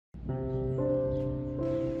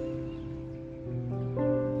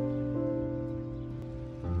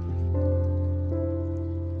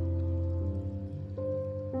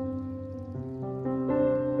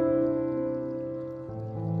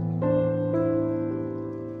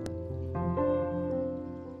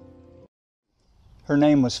Her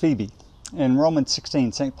name was Phoebe. In Romans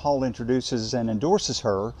 16, St. Paul introduces and endorses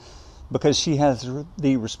her because she has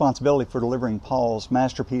the responsibility for delivering Paul's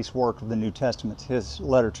masterpiece work of the New Testament, his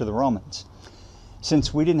letter to the Romans.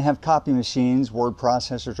 Since we didn't have copy machines, word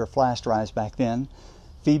processors, or flash drives back then,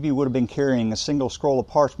 Phoebe would have been carrying a single scroll of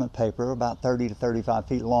parchment paper about 30 to 35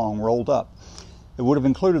 feet long, rolled up. It would have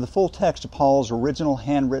included the full text of Paul's original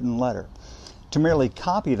handwritten letter. To merely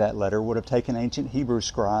copy that letter would have taken ancient Hebrew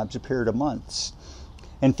scribes a period of months.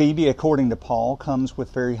 And Phoebe, according to Paul, comes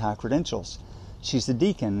with very high credentials. She's the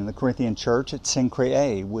deacon in the Corinthian church at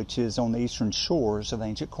Cenchreae, which is on the eastern shores of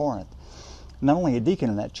ancient Corinth. Not only a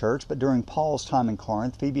deacon in that church, but during Paul's time in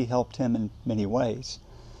Corinth, Phoebe helped him in many ways.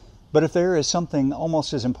 But if there is something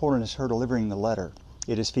almost as important as her delivering the letter,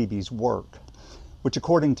 it is Phoebe's work, which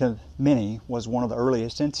according to many was one of the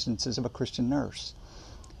earliest instances of a Christian nurse.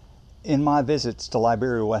 In my visits to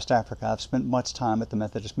Liberia, West Africa, I've spent much time at the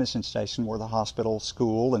Methodist Mission Station, where the hospital,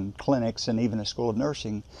 school, and clinics, and even a school of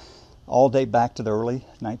nursing all date back to the early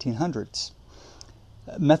 1900s.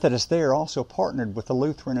 Methodists there also partnered with the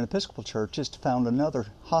Lutheran and Episcopal churches to found another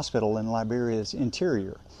hospital in Liberia's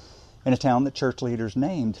interior, in a town that church leaders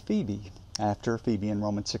named Phoebe, after Phoebe in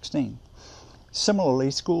Romans 16. Similarly,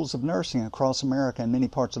 schools of nursing across America and many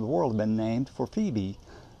parts of the world have been named for Phoebe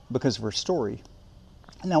because of her story.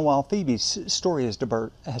 Now, while Phoebe's story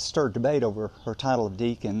has stirred debate over her title of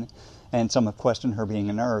deacon, and some have questioned her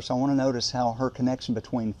being a nurse, I want to notice how her connection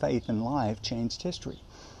between faith and life changed history.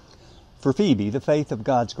 For Phoebe, the faith of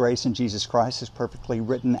God's grace in Jesus Christ is perfectly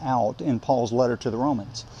written out in Paul's letter to the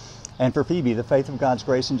Romans. And for Phoebe, the faith of God's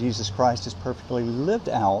grace in Jesus Christ is perfectly lived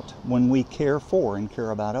out when we care for and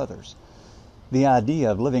care about others. The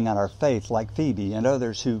idea of living out our faith like Phoebe and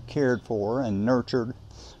others who cared for and nurtured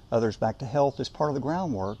others back to health is part of the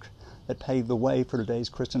groundwork that paved the way for today's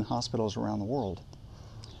Christian hospitals around the world.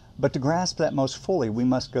 But to grasp that most fully, we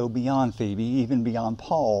must go beyond Phoebe, even beyond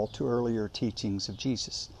Paul, to earlier teachings of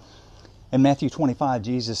Jesus. In Matthew 25,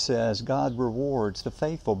 Jesus says, God rewards the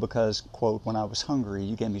faithful because, quote, when I was hungry,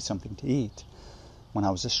 you gave me something to eat. When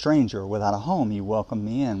I was a stranger without a home, you welcomed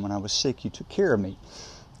me in. When I was sick, you took care of me.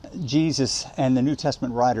 Jesus and the New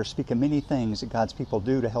Testament writers speak of many things that God's people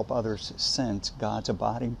do to help others sense God's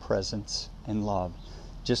abiding presence and love,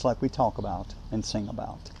 just like we talk about and sing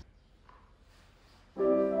about.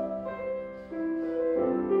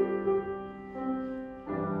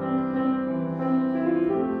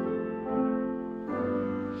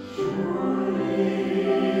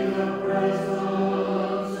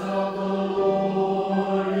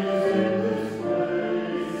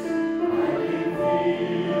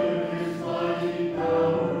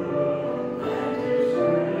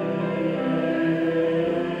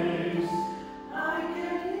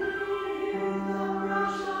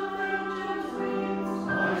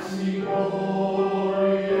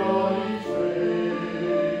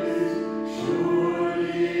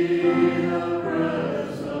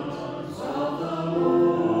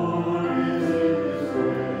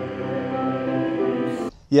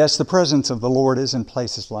 Yes, the presence of the Lord is in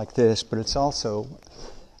places like this, but it's also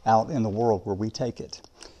out in the world where we take it.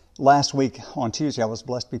 Last week, on Tuesday, I was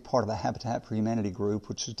blessed to be part of a Habitat for Humanity group,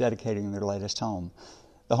 which was dedicating their latest home.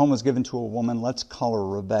 The home was given to a woman, let's call her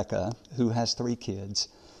Rebecca, who has 3 kids.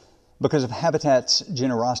 Because of Habitat's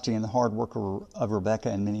generosity and the hard work of Rebecca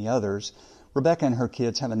and many others, Rebecca and her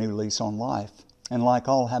kids have a new lease on life. And like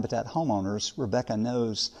all Habitat homeowners, Rebecca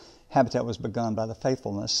knows Habitat was begun by the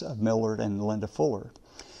faithfulness of Millard and Linda Fuller.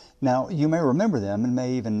 Now, you may remember them and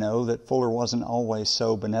may even know that Fuller wasn't always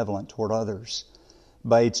so benevolent toward others.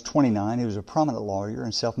 By age 29, he was a prominent lawyer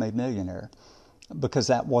and self-made millionaire. Because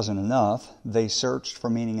that wasn't enough, they searched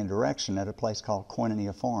for meaning and direction at a place called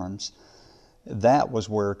Koinonia Farms. That was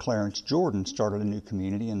where Clarence Jordan started a new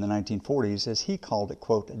community in the 1940s, as he called it,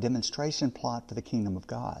 quote, a demonstration plot for the kingdom of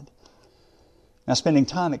God. Now, spending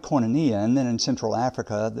time at Koinonia and then in Central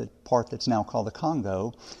Africa, the part that's now called the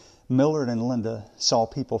Congo, Millard and Linda saw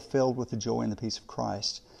people filled with the joy and the peace of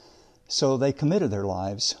Christ. So they committed their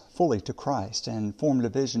lives fully to Christ and formed a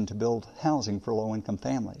vision to build housing for low-income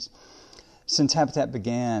families. Since Habitat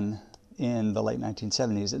began in the late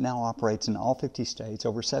 1970s, it now operates in all 50 states,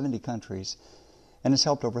 over 70 countries, and has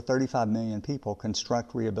helped over 35 million people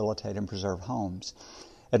construct, rehabilitate, and preserve homes.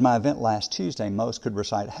 At my event last Tuesday, most could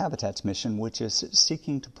recite Habitat's mission, which is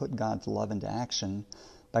seeking to put God's love into action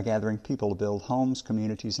by gathering people to build homes,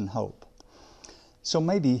 communities, and hope. So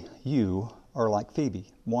maybe you are like Phoebe,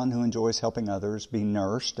 one who enjoys helping others be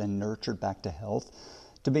nursed and nurtured back to health,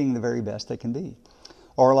 to being the very best they can be.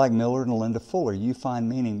 Or like Millard and Linda Fuller, you find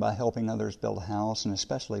meaning by helping others build a house and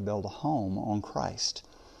especially build a home on Christ.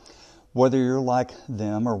 Whether you're like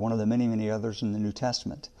them or one of the many, many others in the New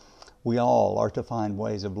Testament, we all are to find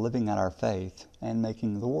ways of living out our faith and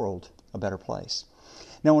making the world a better place.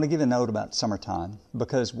 Now, I want to give a note about summertime.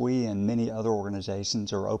 Because we and many other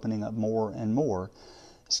organizations are opening up more and more,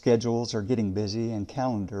 schedules are getting busy and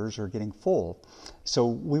calendars are getting full. So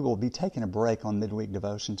we will be taking a break on midweek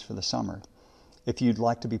devotions for the summer. If you'd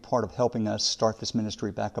like to be part of helping us start this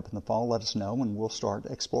ministry back up in the fall, let us know and we'll start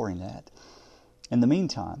exploring that. In the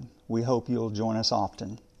meantime, we hope you'll join us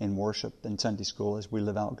often in worship and Sunday school as we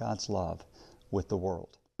live out God's love with the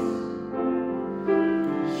world.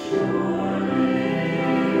 Sure.